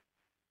Trizec,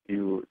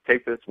 you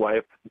take this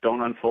wipe,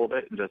 don't unfold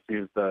it, and just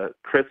use the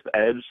crisp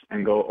edge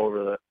and go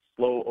over the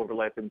slow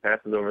overlapping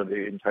passes over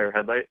the entire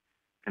headlight.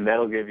 And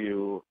that'll give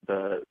you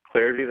the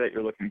clarity that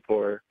you're looking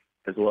for,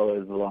 as well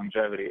as the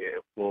longevity.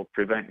 It will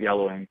prevent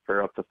yellowing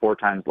for up to 4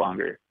 times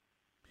longer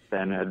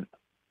than a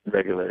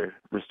regular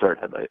restored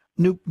headlight.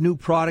 New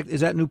product,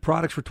 is that new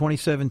products for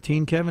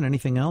 2017, Kevin?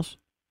 Anything else?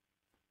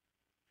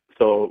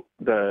 So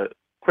the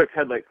quick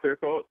headlight clear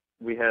coat,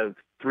 we have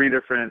 3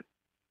 different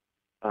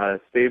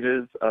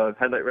stages of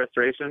headlight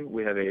restoration.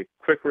 We have a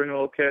quick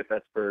renewal kit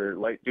that's for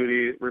light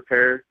duty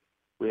repair.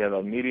 We have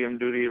a medium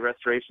duty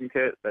restoration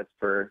kit that's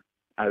for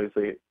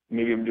obviously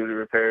medium duty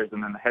repairs,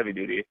 and then the heavy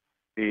duty.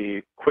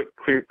 The quick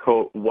clear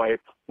coat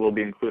wipe will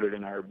be included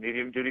in our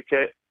medium duty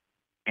kit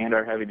and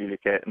our heavy duty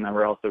kit, and then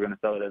we're also going to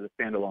sell it as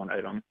a standalone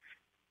item.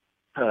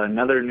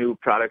 Another new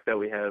product that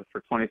we have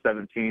for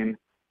 2017,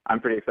 I'm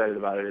pretty excited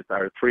about it. It's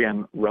our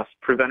 3M rust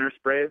preventer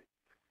spray.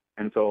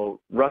 And so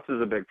rust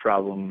is a big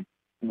problem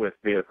with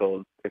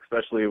vehicles,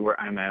 especially where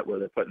I'm at, where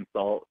they're putting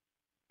salt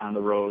on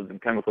the roads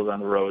and chemicals on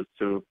the roads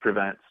to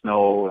prevent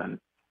snow and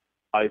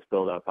ice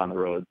buildup on the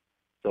roads.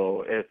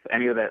 So if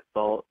any of that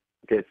salt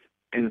gets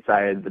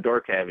inside the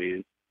door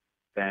cavities,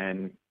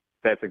 then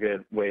that's a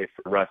good way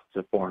for rust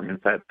to form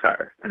inside the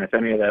car. And if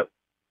any of that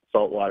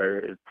salt water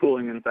is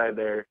pooling inside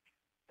there,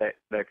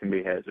 that can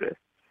be hazardous.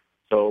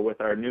 So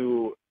with our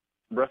new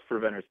rust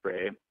preventer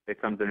spray,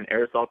 it comes in an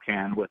aerosol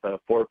can with a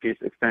 4-piece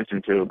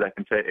extension tube that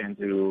can fit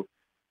into,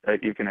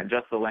 you can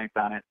adjust the length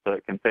on it so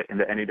it can fit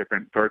into any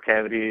different door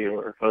cavity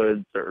or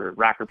hoods or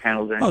rocker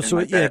panels or anything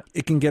like that.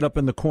 It can get up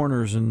in the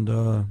corners and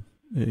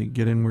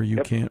get in where you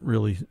can't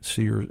really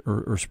see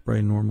or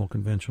spray normal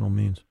conventional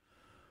means.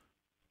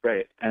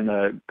 Right. And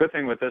the good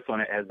thing with this one,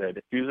 it has a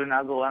diffuser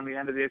nozzle on the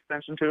end of the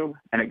extension tube,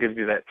 and it gives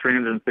you that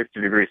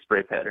 360-degree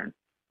spray pattern.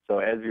 So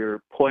as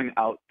you're pulling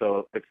out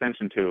the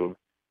extension tube,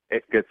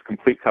 it gets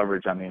complete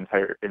coverage on the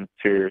entire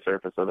interior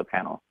surface of the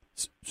panel.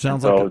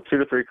 Sounds so like 2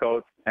 to 3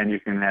 coats, and you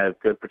can have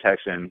good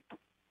protection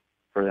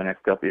for the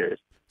next couple of years.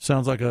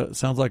 Sounds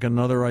like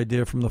another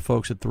idea from the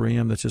folks at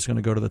 3M that's just going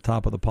to go to the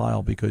top of the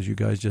pile, because you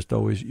guys just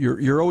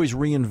you're always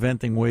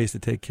reinventing ways to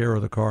take care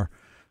of the car.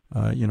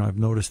 I've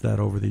noticed that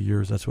over the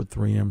years. That's what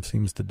 3M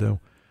seems to do.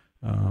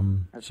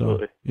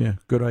 Absolutely. So, yeah,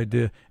 good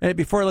idea. And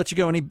before I let you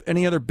go,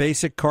 any other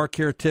basic car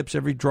care tips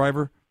every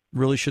driver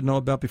really should know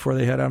about before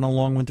they head out on a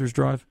long winter's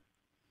drive?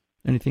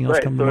 Anything else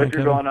come to mind, if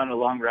you're going on a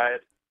long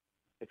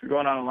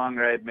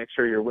ride, make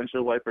sure your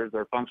windshield wipers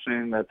are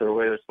functioning, that they're the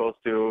way they're supposed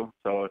to.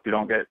 So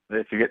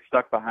if you get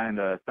stuck behind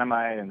a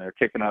semi and they're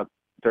kicking up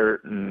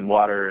dirt and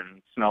water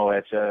and snow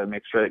at you,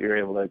 make sure that you're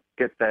able to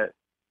get that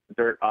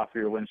dirt off of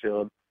your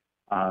windshield.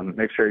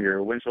 Make sure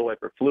your windshield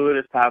wiper fluid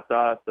is topped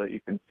off so that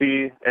you can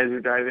see as you're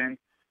driving.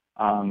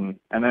 And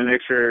then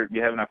make sure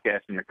you have enough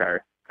gas in your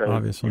car.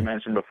 Because you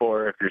mentioned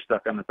before, if you're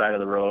stuck on the side of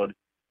the road,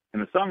 in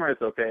the summer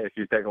it's okay if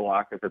you take a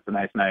walk if it's a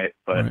nice night,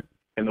 but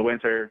in the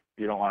winter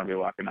you don't want to be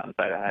walking on the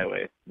side of the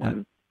highway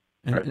when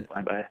cars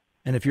flying by.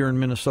 And if you're in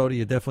Minnesota,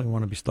 you definitely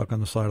want to be stuck on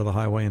the side of the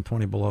highway in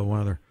 20 below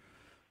weather.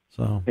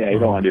 So yeah, you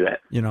don't want to do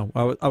that.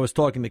 I was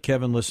talking to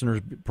Kevin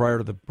listeners prior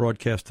to the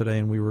broadcast today,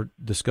 and we were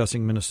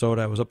discussing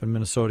Minnesota. I was up in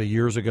Minnesota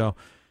years ago,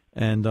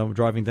 and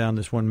driving down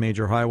this one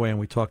major highway, and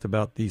we talked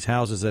about these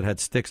houses that had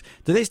sticks.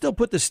 Do they still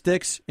put the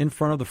sticks in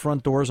front of the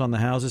front doors on the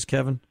houses,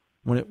 Kevin?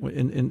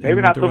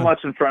 Maybe not so much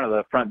in front of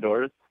the front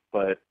doors,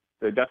 but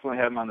they definitely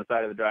have them on the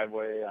side of the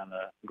driveway,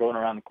 going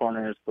around the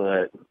corners,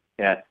 so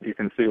that you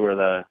can see where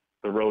the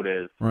road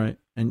is. Right,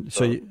 and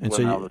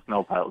all the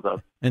snow piles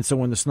up. And so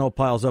when the snow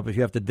piles up, if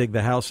you have to dig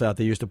the house out,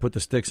 they used to put the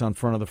sticks on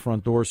front of the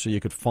front door so you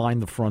could find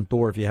the front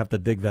door if you have to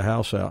dig the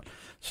house out.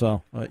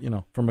 So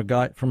from a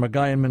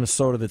guy in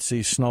Minnesota that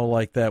sees snow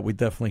like that, we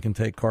definitely can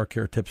take car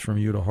care tips from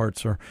you to heart,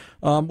 sir.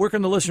 Where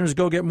can the listeners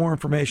go get more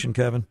information,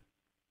 Kevin?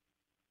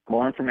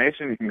 more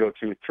information, you can go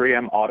to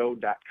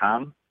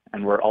 3mauto.com,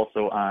 and we're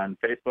also on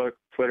Facebook,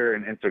 Twitter,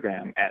 and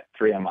Instagram at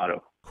 3mauto.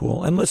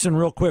 Cool. And listen,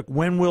 real quick,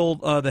 when will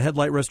the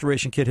headlight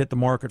restoration kit hit the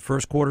market?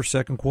 First quarter,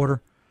 second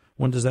quarter?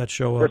 When does that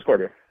show up? First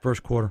quarter.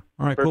 First quarter.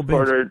 All right, First cool.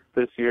 quarter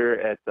this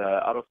year at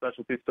auto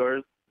specialty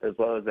stores as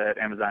well as at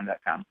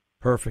Amazon.com.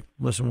 Perfect.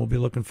 Listen, we'll be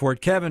looking for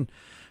it. Kevin,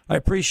 I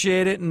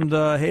appreciate it, and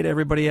hey to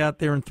everybody out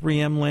there in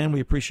 3M land, we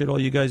appreciate all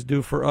you guys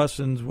do for us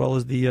and as well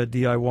as the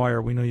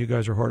DIYer. We know you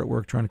guys are hard at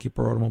work trying to keep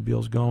our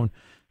automobiles going,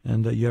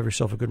 and you have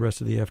yourself a good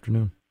rest of the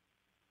afternoon.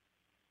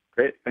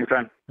 Great. Thanks,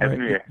 Ron. Happy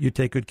New Year. You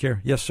take good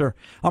care. Yes, sir.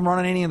 I'm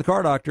Ron Ananian, the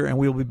Car Doctor, and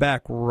we'll be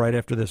back right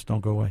after this.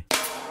 Don't go away.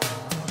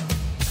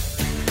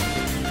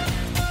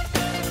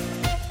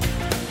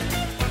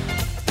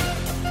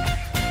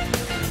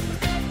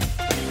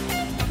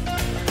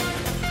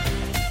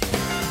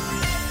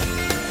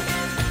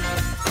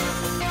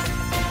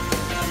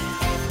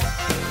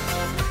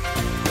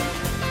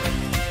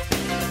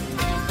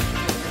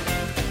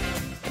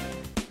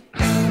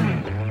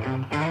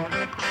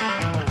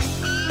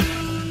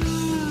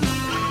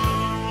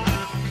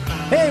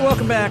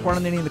 Welcome back.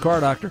 Ron Ananian, the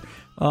Car Doctor.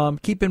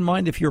 Keep in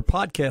mind, if you're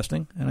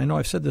podcasting, and I know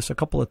I've said this a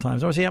couple of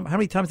times. I was saying, how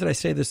many times did I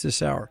say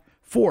this hour?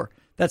 4.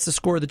 That's the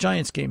score of the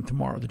Giants game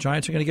tomorrow. The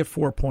Giants are going to get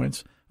 4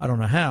 points. I don't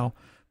know how,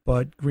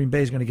 but Green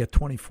Bay is going to get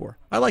 24.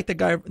 I like the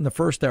guy in the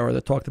first hour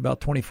that talked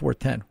about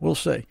 24-10. We'll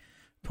see.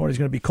 20's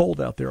going to be cold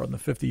out there on the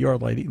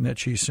 50-yard line eating that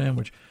cheese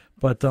sandwich.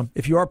 But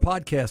if you are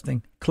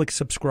podcasting, click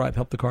subscribe.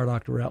 Help the Car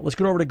Doctor out. Let's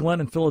get over to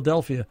Glenn in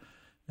Philadelphia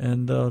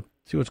and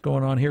see what's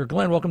going on here.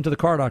 Glenn, welcome to the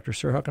Car Doctor,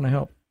 sir. How can I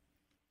help?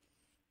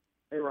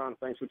 Hey, Ron,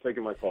 thanks for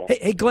taking my call.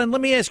 Hey, Glenn,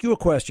 let me ask you a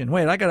question.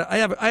 Wait, I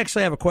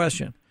actually have a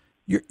question.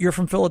 You're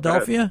from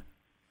Philadelphia?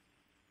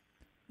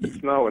 It's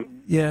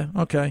snowing. Yeah,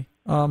 okay.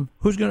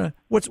 What's gonna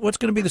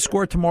be the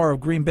score tomorrow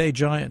of Green Bay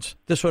Giants?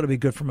 This ought to be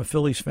good from a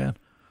Phillies fan.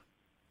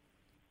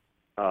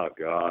 Oh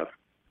God.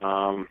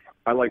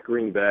 I like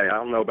Green Bay. I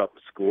don't know about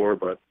the score,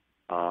 but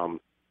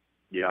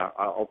yeah,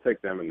 I'll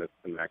take them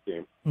in that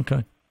game.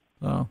 Okay.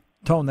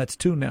 Tone, that's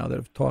 2 now that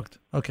have talked.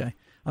 Okay.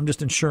 I'm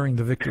just ensuring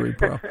the victory,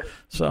 bro.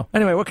 So,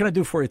 anyway, what can I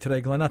do for you today,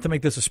 Glenn? Not to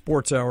make this a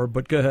sports hour,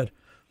 but go ahead.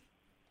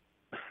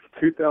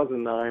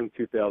 2009,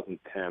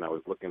 2010, I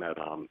was looking at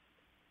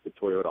the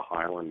Toyota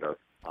Highlander.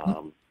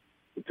 The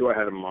 2 I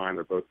had in mind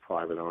are both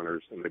private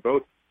owners, and they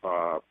both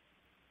have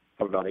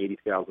about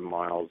 80,000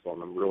 miles on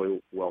them,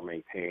 really well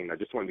maintained. I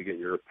just wanted to get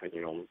your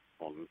opinion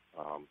on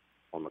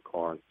the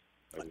car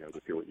and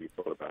to hear what you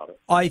thought about it.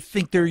 I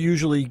think they're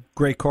usually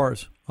great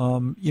cars.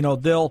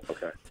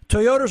 Okay.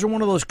 Toyotas are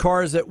one of those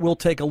cars that will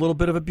take a little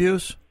bit of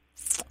abuse.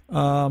 They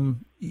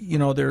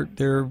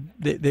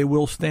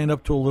will stand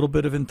up to a little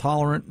bit of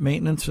intolerant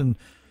maintenance and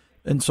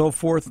so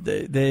forth.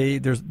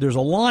 There's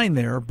a line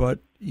there, but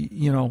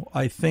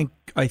I think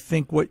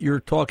what you're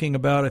talking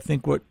about, I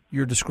think what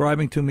you're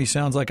describing to me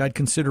sounds like I'd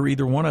consider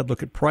either one. I'd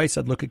look at price,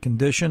 I'd look at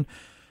condition.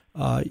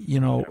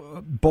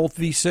 Both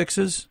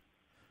V6s.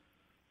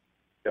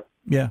 Yep.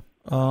 Yeah.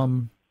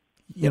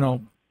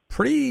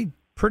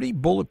 Pretty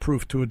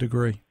bulletproof to a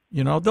degree.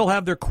 They'll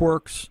have their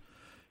quirks.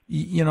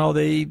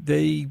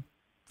 They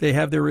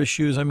have their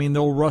issues. I mean,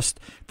 they'll rust.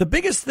 The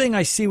biggest thing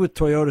I see with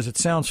Toyotas, it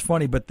sounds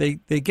funny, but they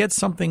get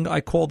something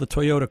I call the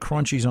Toyota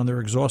crunchies on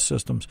their exhaust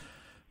systems,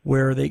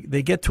 where they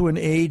get to an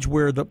age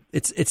where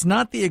it's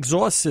not the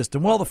exhaust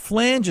system. Well, the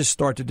flanges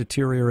start to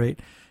deteriorate,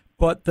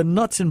 but the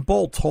nuts and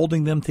bolts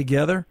holding them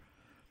together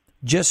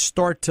just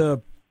start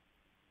to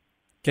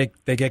they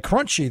get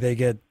crunchy.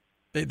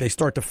 They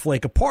start to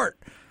flake apart.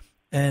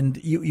 And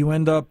you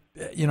end up,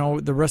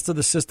 the rest of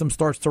the system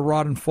starts to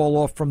rot and fall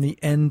off from the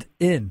end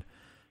in.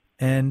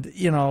 And,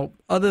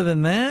 other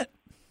than that,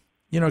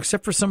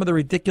 except for some of the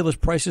ridiculous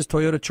prices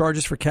Toyota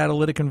charges for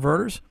catalytic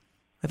converters,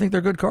 I think they're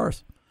good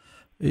cars.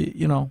 Okay.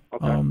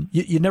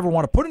 You never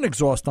want to put an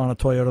exhaust on a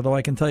Toyota, though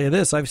I can tell you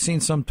this. I've seen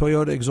some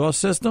Toyota exhaust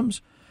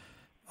systems,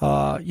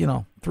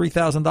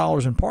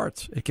 $3,000 in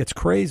parts. It gets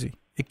crazy.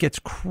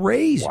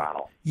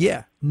 Wow.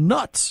 Yeah,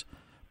 nuts.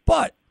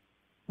 But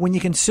when you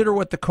consider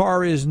what the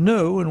car is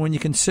new and when you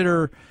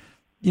consider,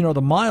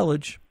 the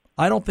mileage,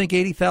 I don't think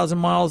 80,000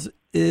 miles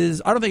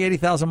is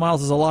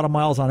a lot of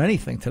miles on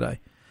anything today.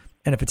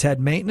 And if it's had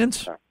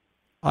maintenance,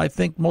 I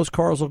think most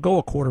cars will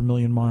go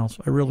 250,000 miles.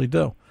 I really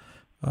do.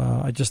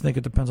 I just think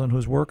it depends on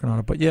who's working on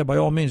it. But yeah, by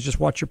all means, just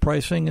watch your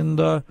pricing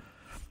and,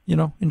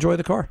 enjoy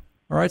the car.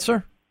 All right,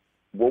 sir?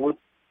 What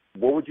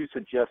would you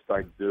suggest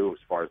I do as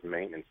far as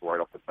maintenance right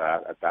off the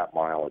bat at that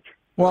mileage?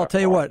 Well, I'll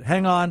tell you what.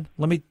 Hang on.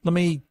 Let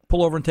me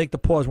pull over and take the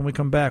pause. When we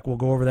come back, we'll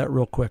go over that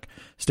real quick.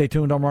 Stay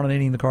tuned. I'm Ron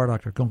Ananian, the Car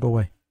Doctor. Don't go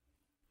away.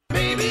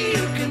 Maybe you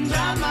can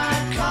drive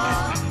my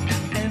car,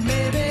 and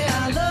maybe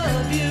I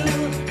love you.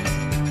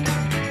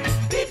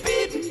 Beep,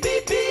 beep,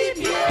 beep, beep,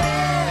 yeah.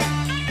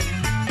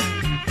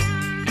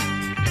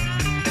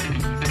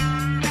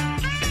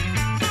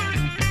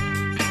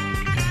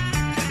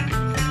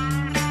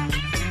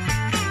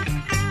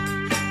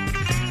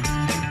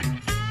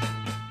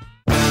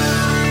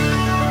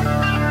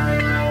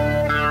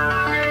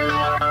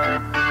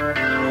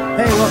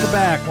 Hey, welcome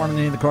back. Ron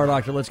Ananian, the Car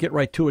Doctor. Let's get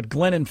right to it.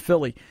 Glenn in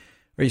Philly.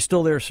 Are you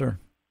still there, sir?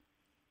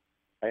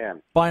 I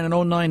am. Buying an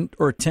 09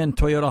 or 10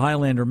 Toyota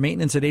Highlander,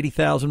 maintenance at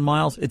 80,000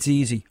 miles, it's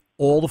easy.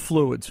 All the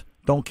fluids.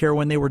 Don't care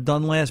when they were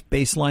done last.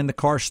 Baseline the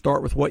car.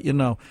 Start with what you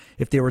know.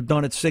 If they were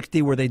done at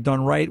 60, were they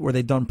done right? Were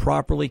they done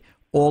properly?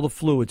 All the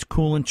fluids,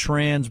 coolant,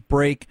 trans,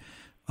 brake,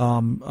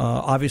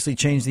 obviously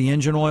change the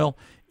engine oil.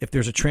 If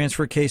there's a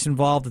transfer case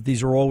involved, if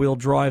these are all-wheel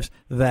drives,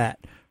 that.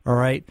 All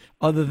right?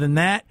 Other than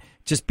that,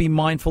 just be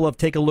mindful of,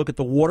 take a look at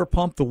the water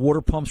pump. The water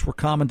pumps were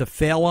common to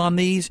fail on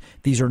these.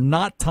 These are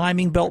not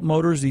timing belt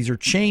motors. These are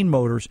chain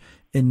motors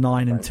in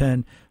 9 and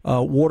 10.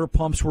 Water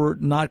pumps were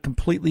not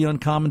completely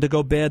uncommon to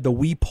go bad. The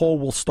weep hole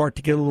will start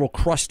to get a little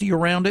crusty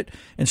around it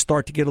and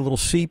start to get a little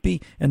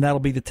seepy, and that'll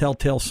be the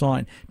telltale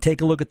sign.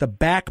 Take a look at the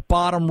back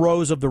bottom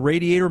rows of the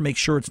radiator. Make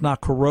sure it's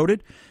not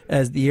corroded,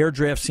 as the air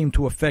drafts seem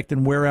to affect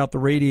and wear out the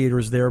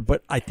radiators there,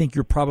 but I think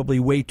you're probably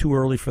way too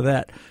early for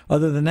that.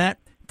 Other than that,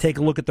 take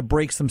a look at the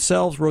brakes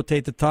themselves,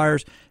 rotate the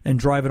tires, and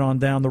drive it on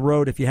down the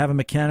road. If you have a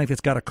mechanic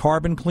that's got a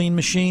carbon clean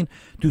machine,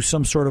 do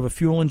some sort of a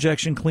fuel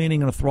injection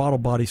cleaning and a throttle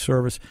body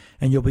service,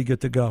 and you'll be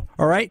good to go.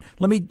 All right?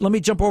 Let me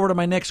jump over to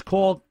my next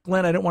call.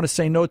 Glenn, I don't want to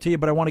say no to you,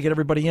 but I want to get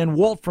everybody in.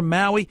 Walt from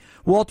Maui.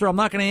 Walter, I'm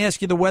not going to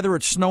ask you the weather.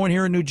 It's snowing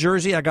here in New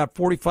Jersey. I got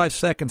 45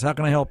 seconds. How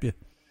can I help you?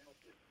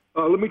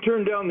 Let me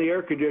turn down the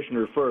air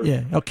conditioner first.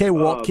 Yeah. Okay,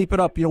 Walt, keep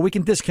it up. You know, we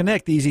can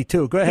disconnect easy,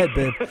 too. Go ahead,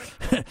 babe.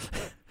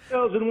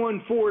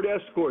 2001 Ford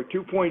Escort,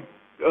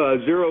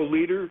 2.0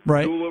 liter,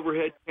 right. Dual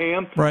overhead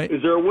cam. Right.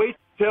 Is there a way to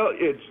tell?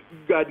 It's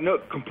got no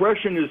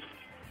compression is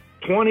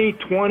 20,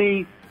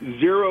 20,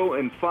 0,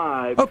 and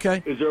 5.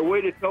 Okay. Is there a way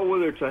to tell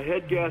whether it's a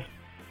head gas?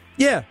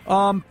 Yeah.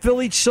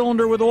 Fill each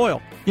cylinder with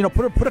oil. You know,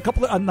 put a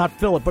couple of not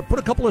fill it, but put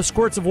a couple of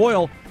squirts of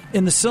oil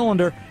in the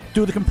cylinder.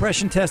 Do the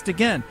compression test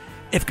again.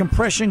 If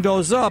compression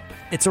goes up,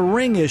 it's a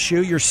ring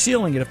issue. You're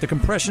sealing it. If the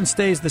compression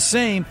stays the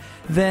same,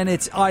 then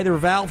it's either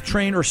valve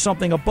train or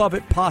something above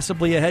it,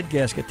 possibly a head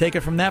gasket. Take it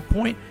from that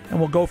point, and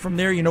we'll go from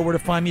there. You know where to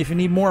find me if you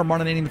need more. I'm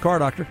Ron Ananian, the Car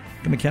Doctor.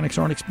 The mechanics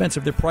aren't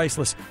expensive. They're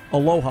priceless.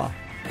 Aloha.